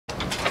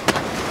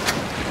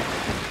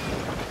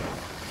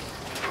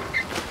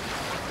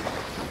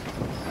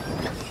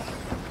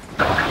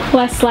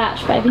Less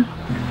slouch, baby.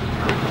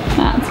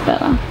 That's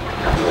better.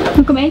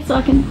 Look at me so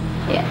I can,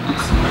 yeah.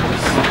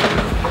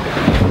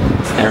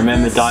 And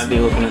remember, don't be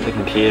looking at the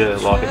computer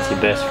like it's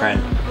your best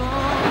friend.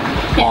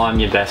 Yeah. I'm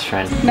your best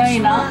friend. No,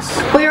 you're not.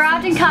 We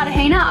arrived in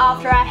Cartagena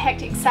after our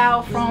hectic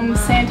sail from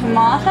Santa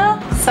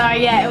Marta. So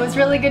yeah, it was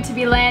really good to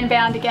be land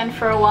bound again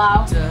for a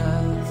while.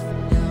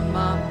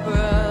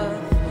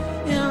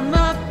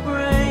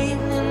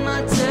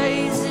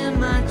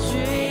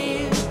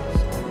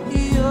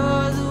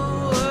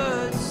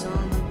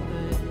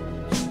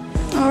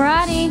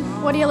 Alrighty,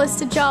 what are your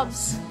list of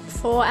jobs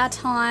for our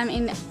time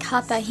in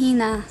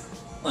Cartagena?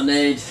 I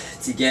need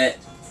to get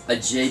a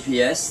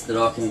GPS that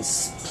I can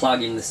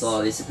plug in the side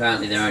of this.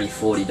 Apparently they're only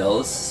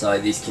 $40, so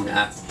this can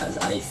act as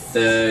a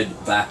third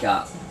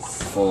backup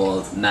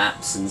for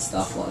maps and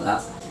stuff like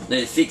that. I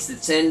need to fix the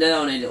tender,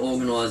 I need to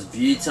organise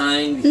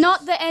butane.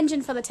 Not the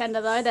engine for the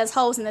tender though, there's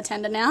holes in the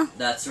tender now.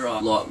 That's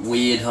right, like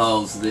weird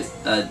holes that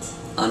are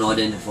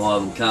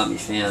unidentifiable, can't be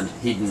found,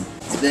 hidden.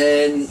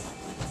 Then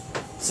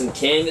some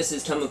canvas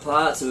has come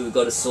apart, so we've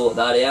got to sort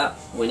that out.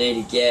 We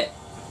need to get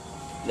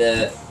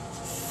the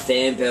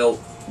fan belt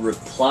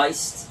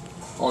replaced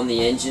on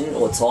the engine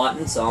or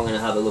tightened, so I'm going to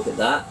have a look at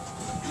that.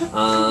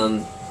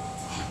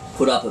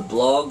 Put up a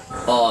blog.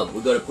 Oh,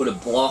 we've got to put a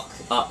block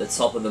up the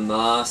top of the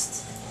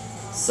mast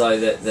so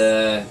that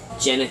the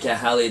Jenica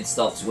halyard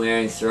stops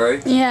wearing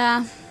through.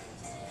 Yeah.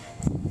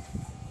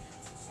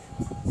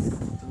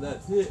 And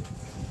that's it.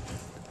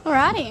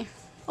 Alrighty.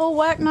 All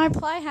work, no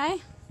play,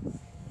 hey?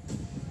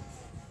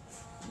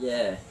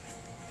 Yeah.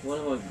 What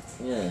am I...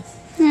 yeah.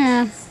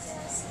 Yeah.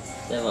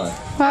 Am I?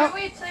 Well, are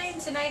we playing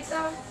tonight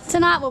though?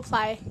 Tonight we'll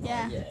play,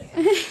 yeah.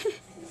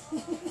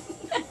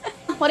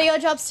 What are your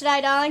jobs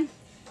today, darling?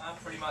 I'm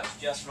pretty much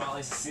just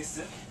Riley's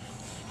assistant.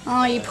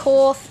 Oh, you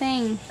poor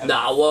thing.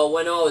 Nah, well,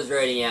 when I was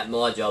reading out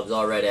my jobs,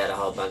 I read out a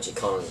whole bunch of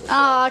Connors.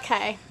 Oh,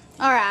 okay.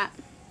 Alright.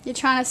 You're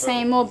trying to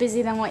seem more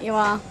busy than what you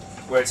are.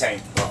 We're a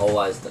team. I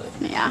always do.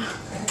 Yeah.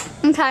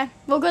 Okay.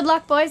 Well, good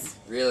luck, boys.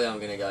 Really, I'm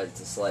going to go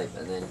to sleep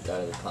and then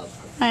go to the pub.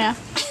 Oh, yeah.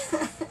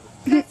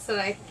 That's what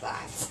I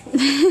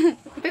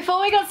thought.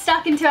 Before we got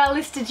stuck into our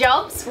list of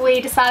jobs, we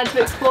decided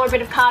to explore a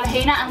bit of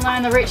Cartagena and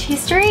learn the rich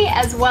history,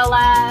 as well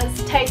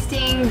as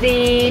tasting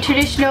the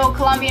traditional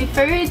Colombian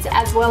foods,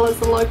 as well as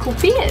the local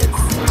beers.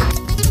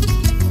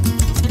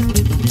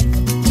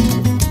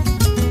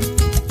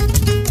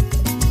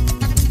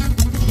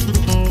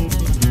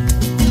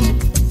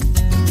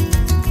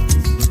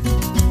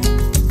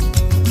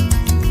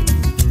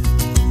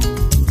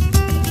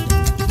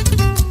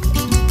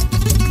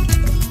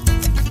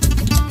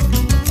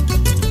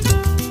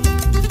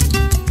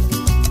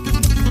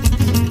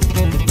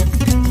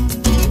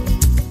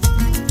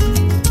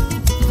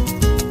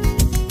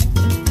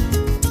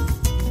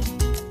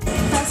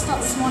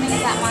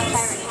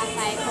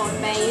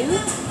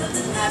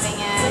 Having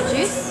a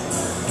juice,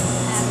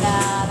 and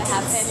they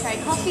have fair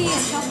trade coffee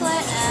and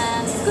chocolate,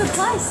 and it's a good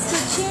place,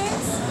 good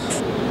cheers.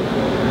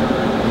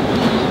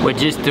 We're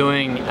just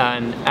doing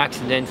an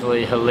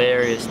accidentally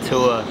hilarious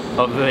tour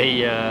of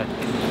the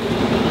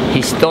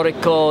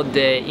Histórico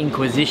de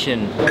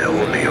Inquisition. The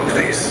only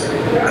office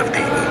of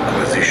the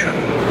Inquisition,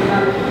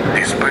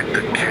 despite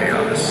the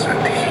chaos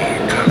and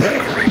heat of the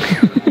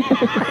Caribbean.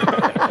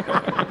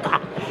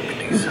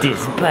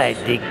 Despite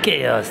the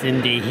chaos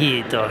and the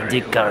heat of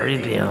the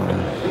Caribbean.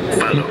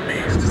 Follow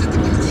me.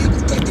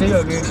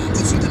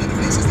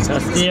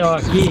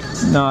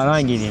 No, I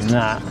don't give him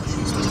that.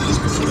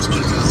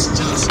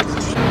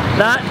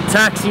 That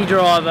taxi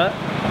driver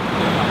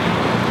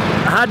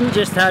hadn't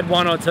just had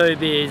 1 or 2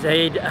 beers,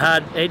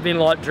 he'd been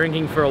like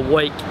drinking for a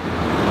week.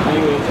 He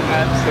was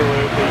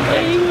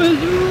absolutely... he was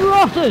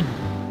rotten!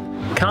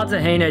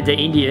 Cartagena de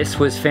Indias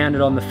was founded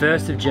on the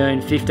 1st of June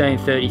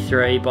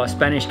 1533 by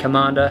Spanish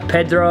commander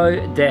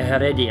Pedro de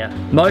Heredia.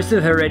 Most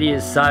of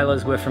Heredia's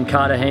sailors were from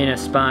Cartagena,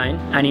 Spain,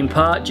 and in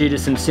part due to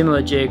some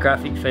similar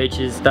geographic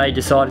features, they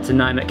decided to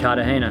name it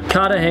Cartagena.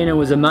 Cartagena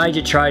was a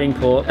major trading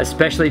port,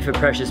 especially for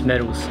precious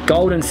metals.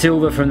 Gold and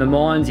silver from the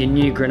mines in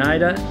New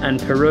Granada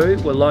and Peru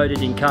were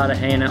loaded in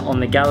Cartagena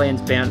on the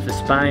galleons bound for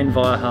Spain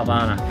via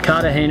Havana.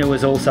 Cartagena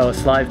was also a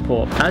slave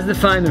port. As the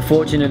fame and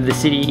fortune of the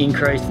city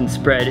increased and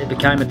spread, it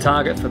became a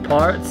target for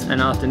pirates, and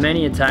after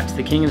many attacks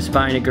the King of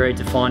Spain agreed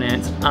to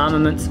finance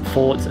armaments,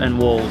 forts and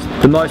walls.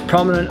 The most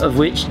prominent of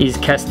which is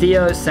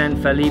Castillo San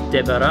Felipe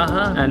de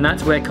Baraja, and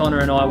that's where Connor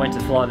and I went to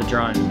fly the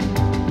drone.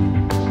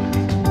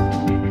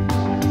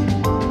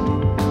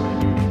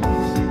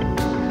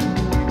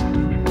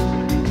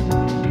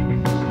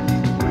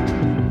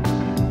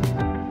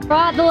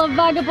 Right, the little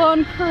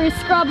Vagabonde crew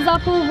scrubs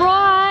up all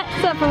right,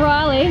 except for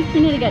Riley. You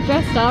need to get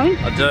dressed, darling.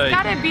 I do.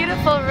 Got a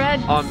beautiful red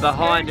I'm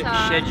behind skirt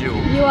on.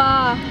 schedule. You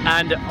are.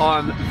 And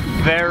I'm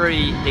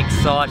very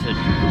excited.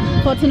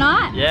 For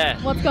tonight?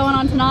 Yeah. What's going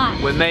on tonight?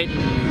 We're meeting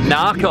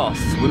Narcos.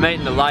 We're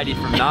meeting the lady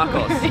from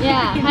Narcos.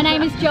 Yeah, her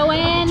name is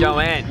Joanne.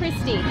 Joanne.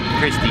 Christie.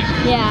 Christie.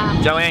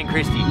 Yeah. Joanne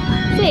Christie.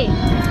 See.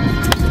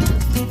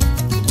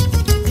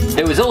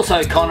 It was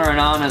also Connor and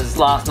Anna's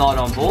last night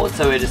on board,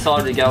 so we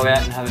decided to go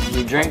out and have a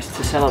few drinks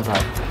to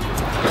celebrate.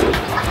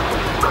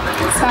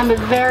 It sounded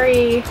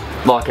very...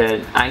 Like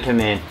an anchor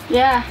man.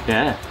 Yeah.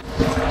 Yeah.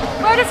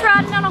 We're just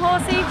riding on a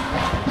horsey.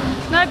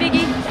 No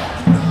biggie.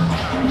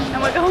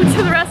 And we're going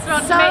to the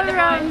restaurant to meet the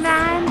boys.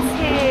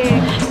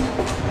 Romantic.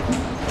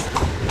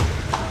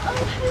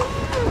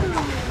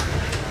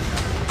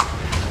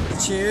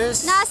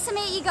 Cheers. Nice to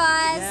meet you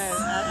guys.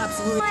 Yeah,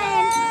 absolutely.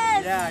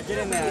 Yeah, get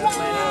in there.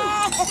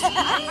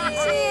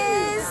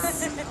 Cheers.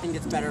 I think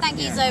it's better. Thank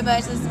you so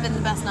much. This has been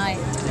the best night.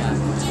 Yeah.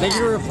 Thank you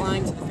for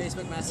replying to the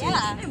Facebook message.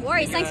 Yeah, no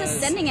worries. Thanks for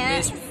sending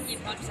it.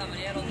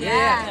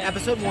 Yeah,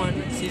 episode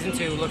 1, season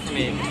 2. Look for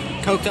me.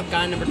 Coked up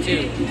guy number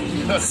 2.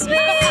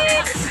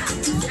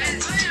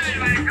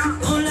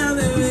 Hola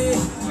bebé,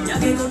 ya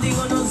que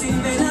contigo no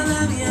sirve la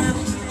labia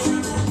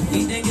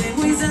y te crees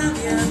muy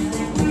sabia,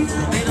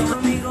 pero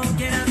conmigo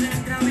quieras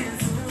hacer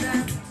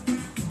travesura.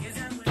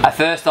 At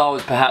first I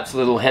was perhaps a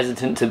little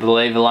hesitant to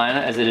believe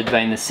Elayna, as it had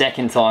been the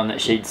second time that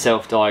she'd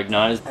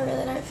self-diagnosed. I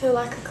really don't feel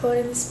like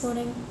recording this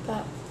morning,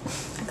 but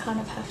I kind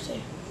of have to.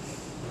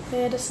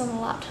 We're just on the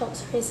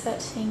laptops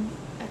researching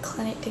a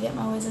clinic to get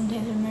my wisdom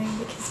teeth removed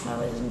because my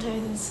wisdom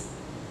tooth is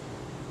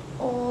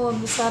all of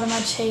the side of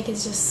my cheek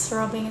is just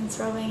throbbing and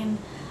throbbing, and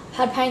I've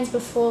had pains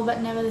before but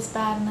never this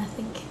bad, and I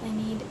think I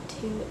need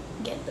to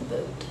get the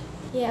boot.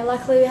 Yeah,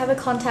 luckily we have a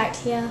contact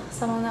here,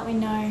 someone that we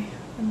know,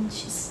 and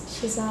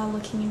she's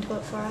looking into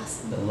it for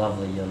us. The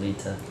lovely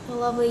Yolita. The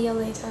lovely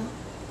Yolita.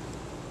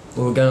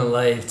 We're going to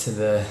leave to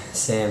the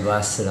sand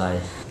blast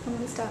today. I'm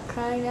going to start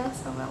crying now,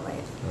 so I'm going to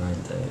leave. I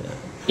won't do that.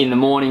 In the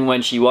morning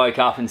when she woke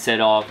up and said,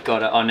 oh,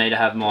 I need to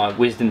have my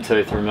wisdom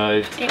tooth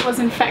removed, It was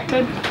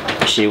infected.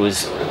 she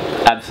was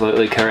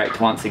absolutely correct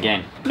once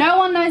again. No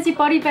one knows your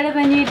body better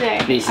than you do.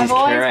 This is I've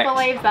always correct.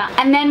 believed that.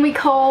 And then we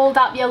called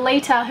up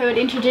Yolita, who had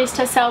introduced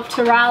herself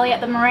to Riley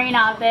at the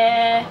marina.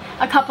 They're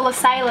a couple of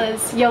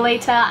sailors,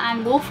 Yolita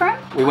and Wolfram.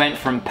 We went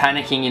from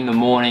panicking in the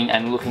morning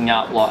and looking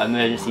up like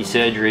emergency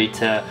surgery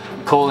to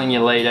calling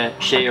Yolita.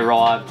 She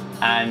arrived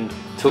and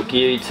took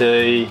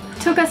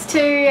us to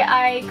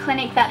a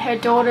clinic that her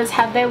daughters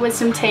had their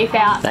wisdom teeth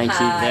out. Thank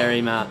you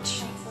very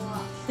much.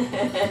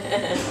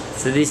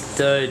 So this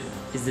dude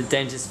is the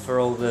dentist for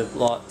all the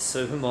like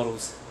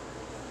supermodels.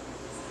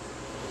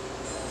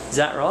 Is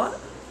that right?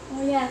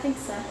 Oh yeah, I think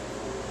so.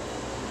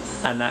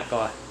 And that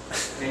guy.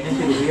 It's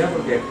a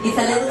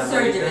little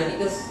surgery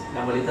because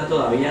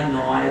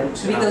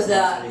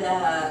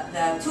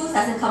the tooth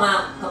hasn't come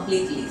out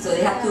completely, so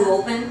they have to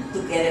open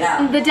to get it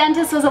out. The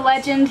dentist was a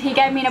legend. He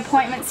gave me an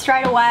appointment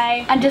straight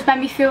away and just made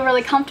me feel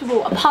really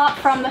comfortable, apart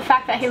from the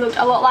fact that he looked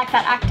a lot like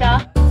that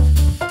actor.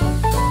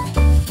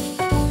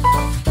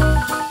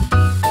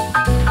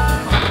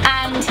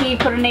 And he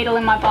put a needle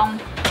in my bum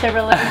to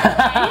relieve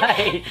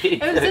me.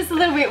 It was just a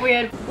little bit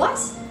weird. What?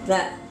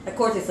 The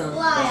cortisone.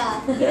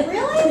 Liar.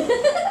 Really?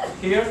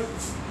 Here.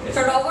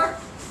 Turn over.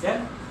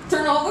 Yeah.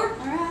 Turn over.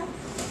 Alright.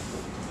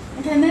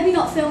 Okay, maybe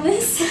not film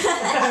this.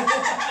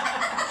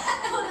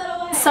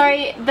 So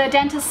the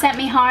dentist sent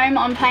me home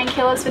on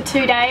painkillers for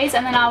 2 days,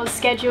 and then I was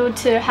scheduled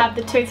to have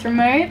the tooth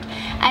removed.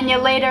 And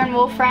Yolita and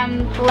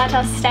Wolfram let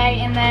us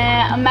stay in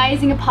their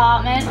amazing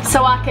apartment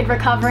so I could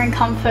recover in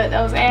comfort.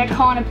 There was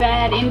aircon, a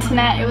bed,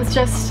 internet. It was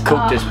just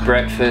Cooked us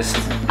breakfast.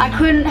 I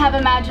couldn't have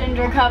imagined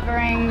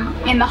recovering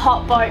in the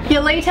hot boat.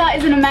 Yolita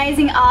is an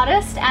amazing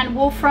artist, and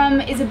Wolfram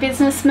is a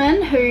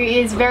businessman who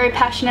is very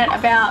passionate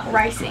about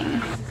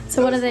racing.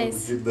 So what are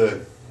these? Keep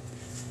the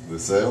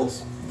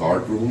sails,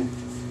 dark room.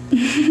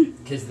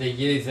 Because the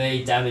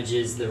UV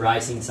damages the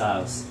racing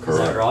sails.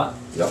 Correct. Is that right?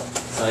 Yep.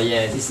 So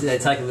yeah, they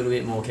take a little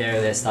bit more care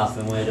of their stuff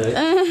than we do.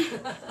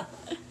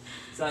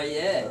 So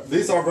yeah.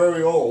 These are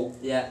very old.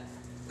 Yeah.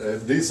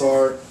 These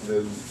are a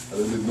little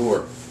bit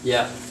newer.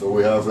 Yeah. So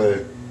we have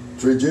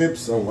 3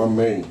 jeeps and 1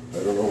 main. I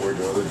don't know where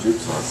the other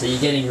jeeps are. So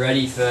you're getting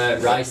ready for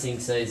racing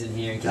season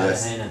here in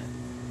Cartagena.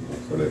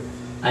 Yes.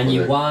 And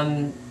you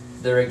won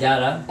the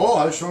regatta. Oh,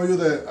 I'll show you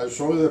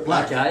the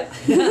plaque. Okay.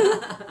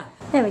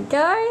 There we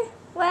go.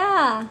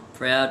 Wow.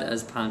 Proud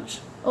as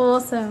punch.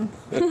 Awesome.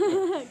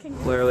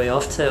 Where are we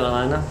off to,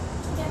 Elayna?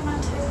 Get my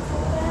tooth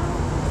pulled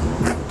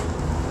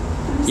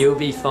out. You'll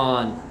be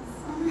fine.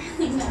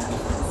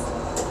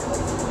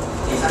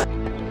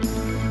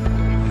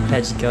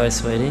 How'd you go,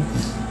 sweetie?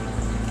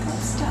 Got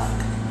stuck.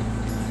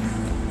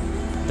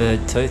 The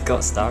tooth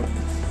got stuck.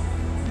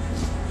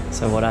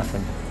 So what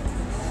happened?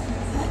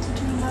 I had to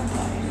do my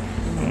bone.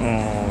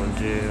 Oh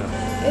dear.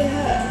 It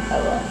hurt a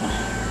lot.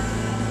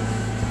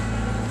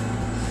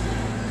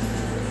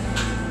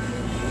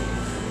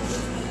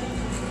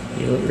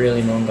 You look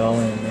really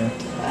Mongolian now.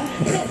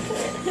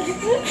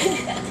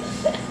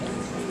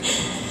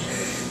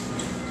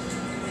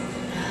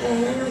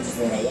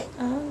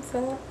 I'm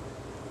fat.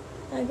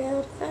 I got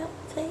a fat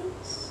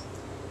face.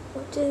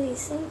 What do you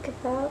think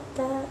about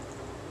that?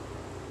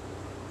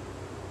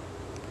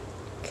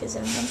 'Cause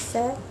I'm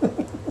fat.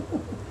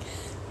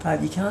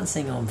 Babe, you can't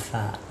sing I'm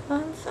fat.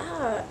 I'm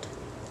fat.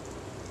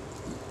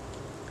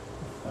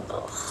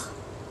 Ugh.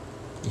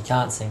 You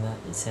can't sing that.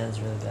 It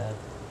sounds really bad.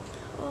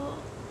 Oh,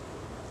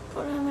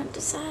 what am I meant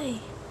to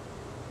say?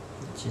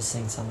 Just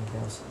sing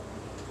something else.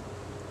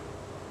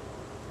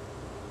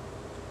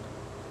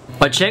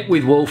 I checked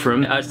with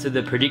Wolfram as to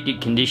the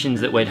predicted conditions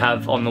that we'd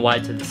have on the way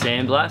to the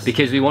sandblast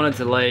because we wanted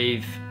to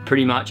leave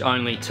pretty much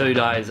only 2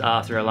 days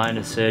after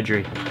Elayna's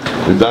surgery.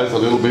 It dies a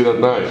little bit at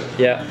night.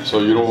 Yeah. So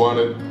you don't want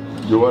it.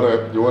 You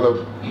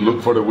wanna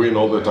look for the wind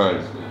all the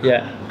time.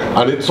 Yeah.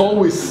 And it's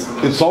always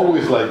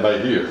like by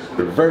here.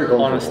 They're very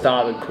comfortable. On a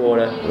starboard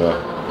quarter.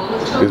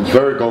 Yeah. It's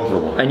very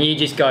comfortable. And you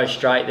just go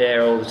straight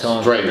there all the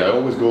time. Straight. I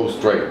always go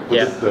straight.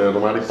 Yeah. The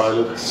nomadic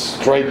pilot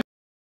straight.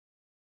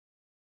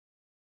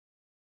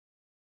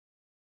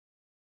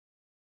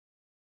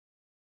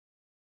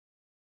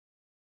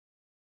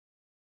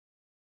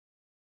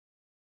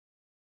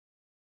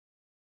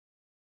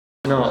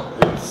 No.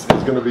 It's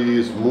gonna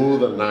be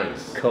smooth and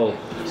nice. Cool.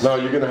 Now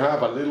you're gonna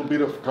have a little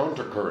bit of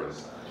countercurrent.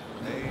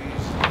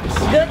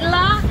 Good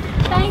luck.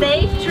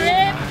 Safe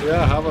trip.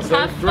 Yeah, have a safe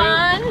Have trip.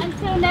 fun.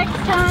 Until next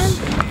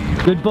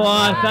time.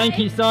 Goodbye. Thank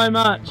you so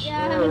much.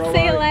 Yeah,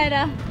 See you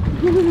later.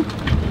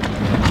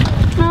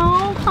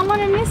 Oh, I'm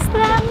gonna miss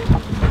them.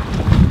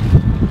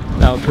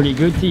 They were pretty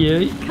good to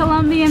you.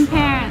 Colombian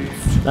parents.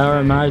 They were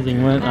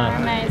amazing, weren't They're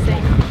they?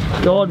 amazing.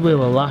 God, we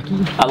were lucky.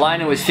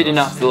 Elayna was fit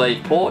enough to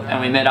leave port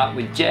and we met up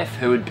with Jeff,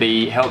 who would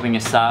be helping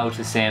us sail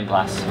to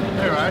Sandblast.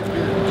 Hey, right. Good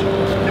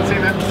to see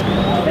you, man.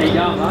 How you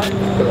going,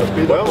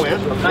 mate? Well, man.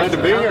 Glad to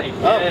be here.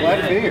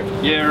 Glad to be here.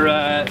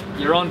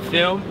 You're on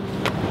film.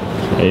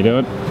 How you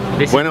doing?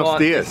 Buenos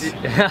dias.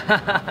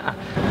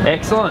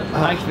 Excellent.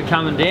 Thanks for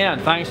coming down.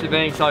 Thanks for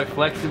being so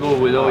flexible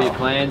with all your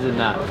plans and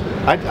that.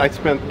 I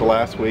spent the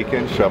last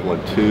weekend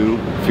shoveling 2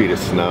 feet of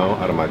snow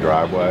out of my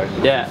driveway.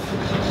 Yeah.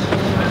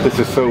 This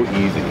is so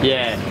easy.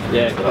 Yeah,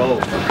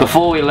 cool.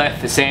 Before we left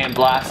for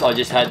Sandblast, I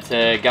just had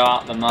to go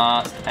up the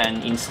mast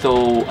and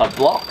install a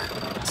block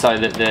so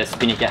that the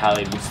spinnaker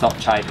halley would stop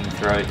chafing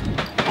through,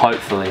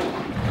 hopefully.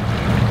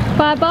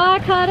 Bye bye,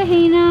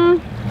 Cartagena.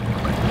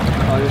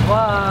 Au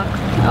revoir.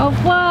 Au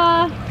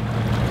revoir.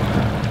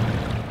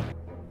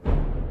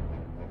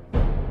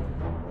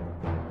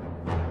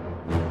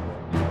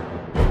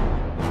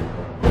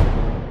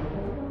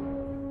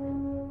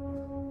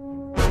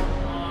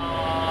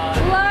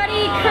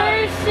 Bloody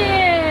cruise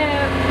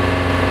ship!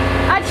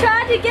 I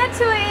tried to get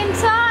to it in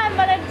time,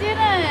 but I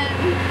didn't.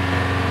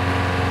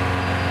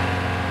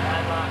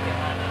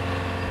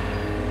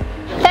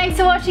 Thanks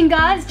for watching,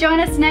 guys. Join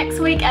us next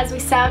week as we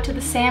sail to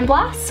the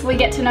Sandblast. We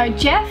get to know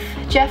Jeff,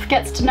 Jeff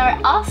gets to know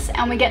us,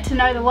 and we get to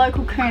know the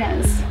local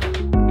cooners.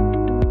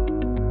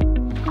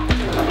 I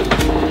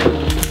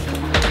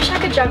wish I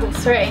could juggle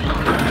 3.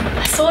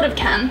 I sort of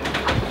can.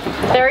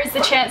 There is the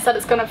chance that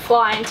it's going to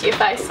fly into your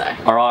face though.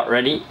 Alright,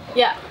 ready?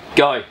 Yeah.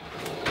 Go.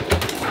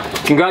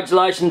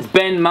 Congratulations,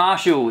 Ben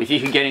Marshall. If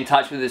you could get in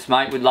touch with us,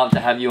 mate, we'd love to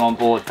have you on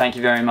board. Thank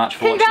you very much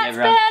for watching,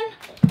 everyone. Congrats, Ben!